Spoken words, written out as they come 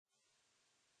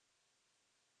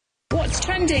What's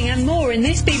trending and more in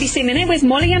this BBC Minute with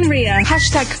Molly and Ria.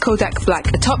 Hashtag Kodak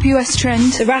Black, a top US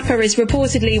trend. The rapper is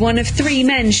reportedly one of 3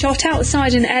 men shot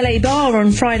outside an LA bar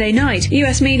on Friday night.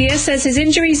 US media says his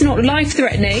injury is not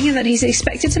life-threatening and that he's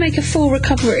expected to make a full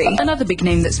recovery. Another big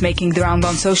name that's making the round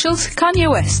on socials, Kanye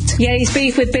West. Ye's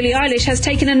beef with Billie Eilish has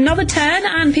taken another turn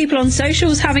and people on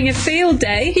socials having a field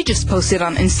day. He just posted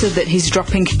on Insta that he's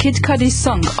dropping Kid Cudi's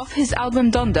song off his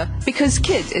album Donda because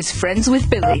Kid is friends with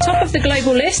Billie. Top of the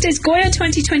global list is Goya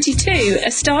 2022,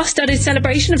 a star-studded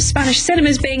celebration of Spanish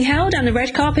cinemas being held, and the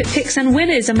red carpet picks and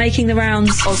winners are making the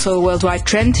rounds. Also a worldwide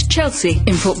trend, Chelsea.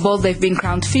 In football, they've been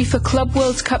crowned FIFA Club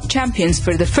World Cup champions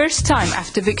for the first time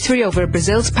after victory over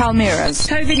Brazil's Palmeiras.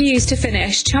 COVID news to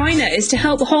finish. China is to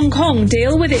help Hong Kong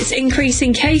deal with its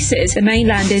increasing cases. The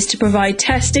mainland is to provide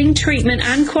testing, treatment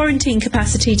and quarantine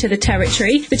capacity to the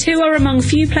territory. The two are among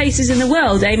few places in the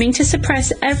world aiming to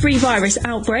suppress every virus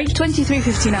outbreak.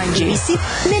 23:59 G.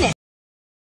 BBC Minute.